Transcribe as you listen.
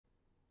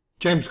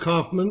James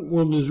Kaufman,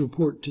 World News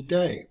Report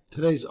today.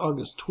 Today's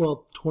August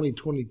 12th,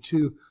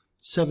 2022,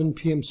 7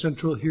 p.m.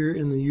 Central here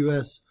in the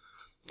U.S.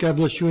 God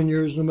bless you and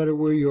yours no matter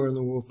where you are in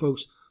the world,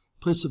 folks.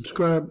 Please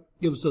subscribe,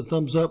 give us a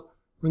thumbs up,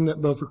 ring that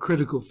bell for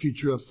critical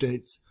future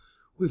updates.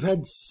 We've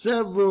had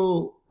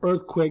several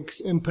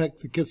earthquakes impact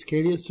the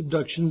Cascadia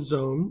Subduction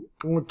zone.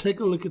 I want to take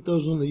a look at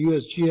those on the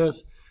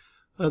USGS.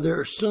 There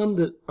are some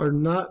that are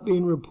not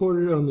being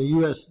reported on the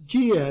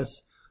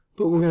USGS,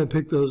 but we're going to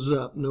pick those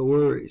up, no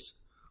worries.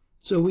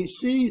 So we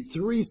see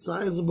three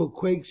sizable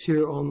quakes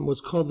here on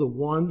what's called the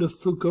Juan de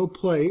Fuca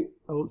plate.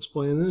 I'll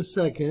explain in a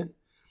second.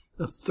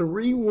 A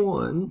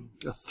 3-1,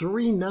 a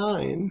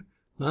 3-9,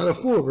 not a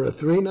 4, but a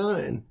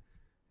 3-9,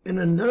 and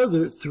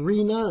another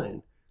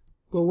 3-9.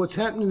 Well, what's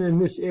happening in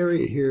this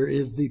area here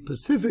is the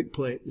Pacific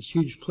plate, this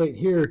huge plate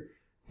here,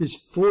 is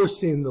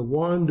forcing the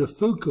Juan de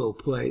Fuca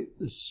plate,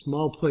 this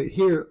small plate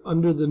here,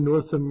 under the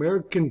North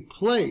American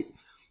plate,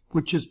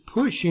 which is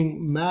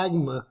pushing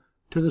magma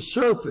to the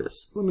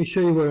surface. Let me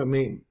show you what I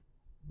mean.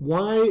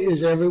 Why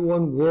is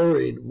everyone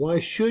worried? Why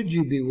should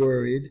you be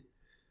worried?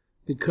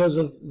 Because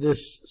of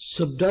this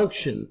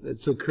subduction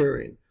that's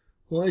occurring.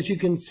 Well, as you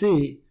can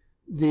see,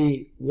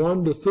 the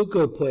Juan de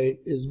Fuca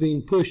plate is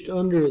being pushed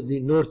under the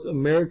North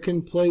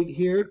American plate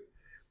here,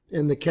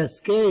 and the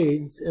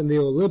Cascades and the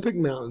Olympic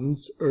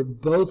Mountains are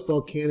both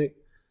volcanic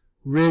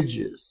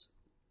ridges.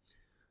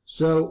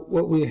 So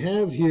what we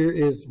have here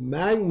is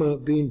magma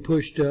being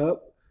pushed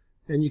up,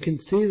 and you can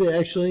see they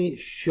actually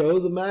show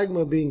the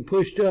magma being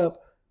pushed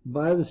up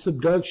by the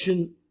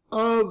subduction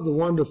of the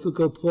Juan de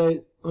Fuca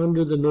plate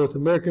under the North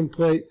American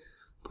plate,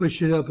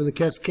 pushing up in the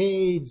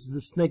Cascades,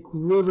 the Snake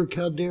River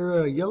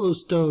caldera,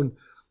 Yellowstone,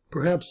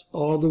 perhaps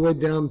all the way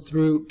down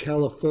through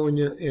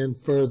California and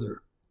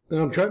further.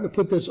 Now I'm trying to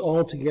put this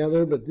all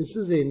together, but this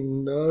is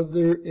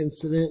another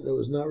incident that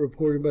was not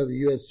reported by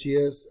the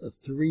USGS, a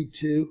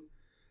 3-2.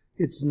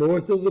 It's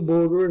north of the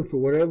border, and for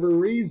whatever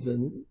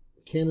reason,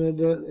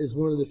 Canada is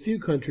one of the few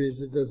countries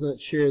that does not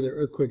share their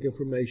earthquake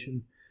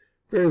information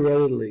very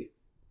readily.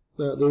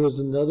 There was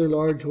another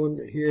large one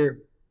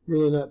here,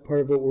 really not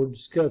part of what we're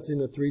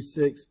discussing, a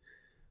 3-6.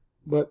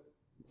 But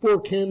for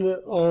Canada,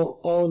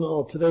 all in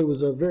all, today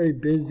was a very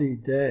busy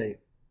day.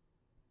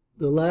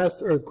 The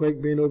last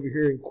earthquake being over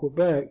here in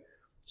Quebec,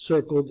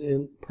 circled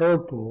in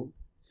purple.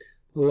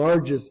 The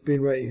largest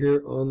being right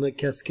here on the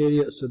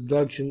Cascadia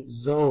Subduction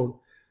zone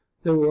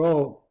that we're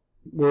all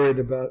worried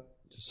about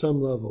to some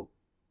level.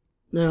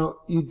 Now,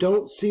 you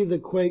don't see the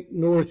quake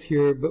north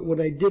here, but what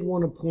I did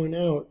want to point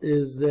out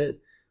is that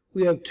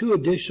we have two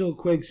additional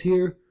quakes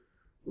here,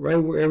 right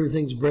where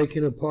everything's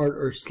breaking apart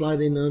or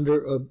sliding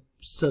under,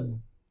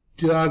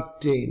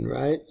 subducting,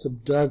 right?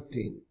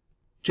 Subducting.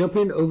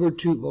 Jumping over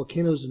to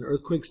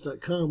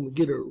volcanosandearthquakes.com, we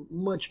get a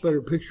much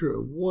better picture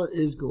of what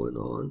is going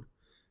on.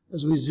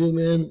 As we zoom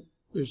in,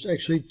 there's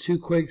actually two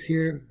quakes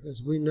here,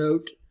 as we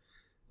note.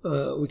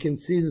 We can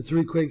see the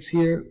three quakes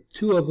here.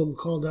 Two of them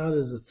called out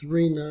as a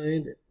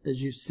 3-9,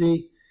 as you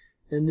see.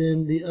 And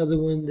then the other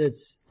one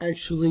that's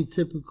actually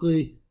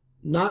typically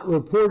not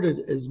reported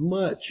as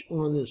much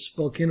on this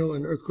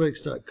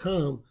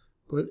volcanoandearthquakes.com,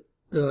 but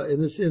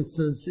in this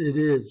instance it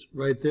is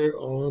right there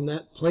on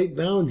that plate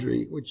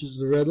boundary, which is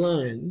the red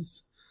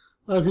lines.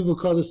 A lot of people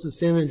call this the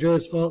San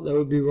Andreas fault. That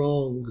would be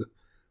wrong.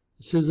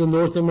 This is the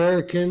North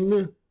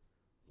American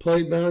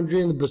plate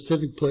boundary and the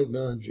Pacific plate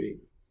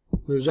boundary.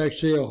 There's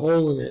actually a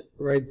hole in it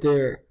right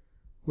there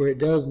where it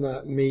does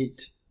not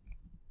meet.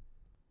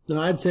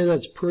 Now I'd say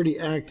that's pretty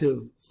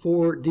active.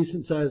 4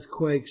 decent sized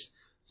quakes.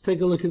 Let's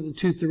take a look at the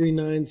two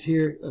 3-9s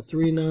here. A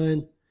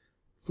 3-9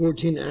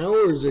 14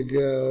 hours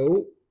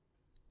ago.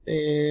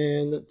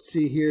 And let's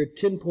see here,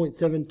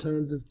 10.7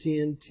 tons of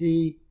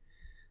TNT.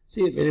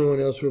 See if anyone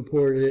else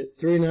reported it.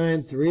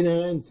 3-9,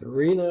 3-9,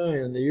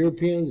 3-9. And the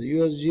Europeans, the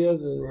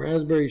USGS, and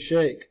Raspberry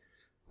Shake,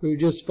 who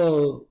just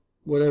follow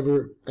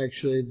whatever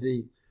actually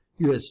the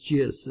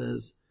USGS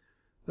says.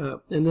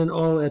 And then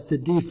all at the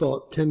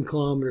default 10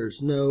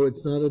 kilometers. No,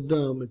 it's not a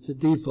dumb, it's a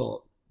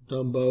default,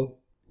 Dumbo.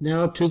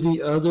 Now to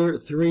the other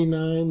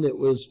 3-9 that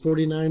was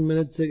 49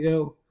 minutes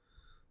ago.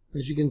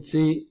 As you can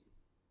see,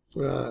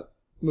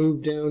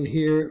 moved down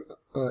here,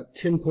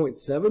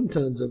 10.7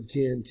 tons of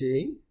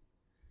TNT.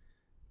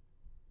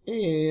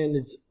 And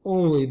it's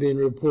only being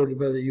reported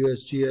by the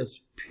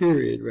USGS,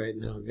 period, right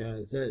now,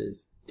 guys. That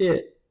is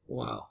it.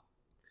 Wow.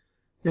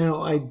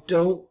 Now, I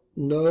don't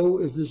know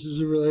if this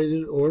is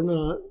related or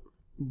not,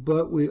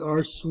 but we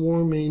are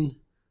swarming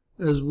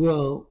as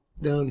well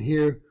down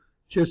here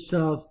just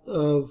south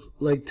of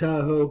Lake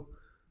Tahoe.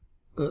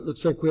 It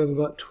looks like we have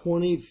about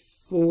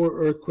 24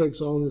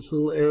 earthquakes all in this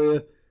little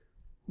area,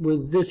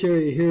 with this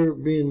area here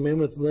being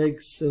Mammoth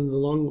Lakes and the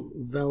Long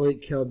Valley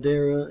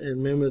Caldera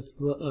and Mammoth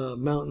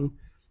Mountain,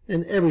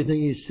 and everything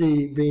you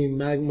see being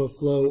magma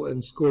flow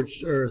and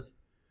scorched earth.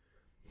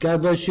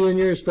 God bless you and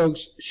yours,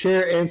 folks.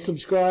 Share and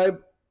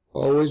subscribe.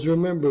 Always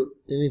remember,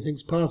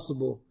 anything's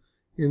possible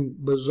in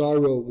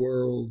Bizarro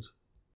World.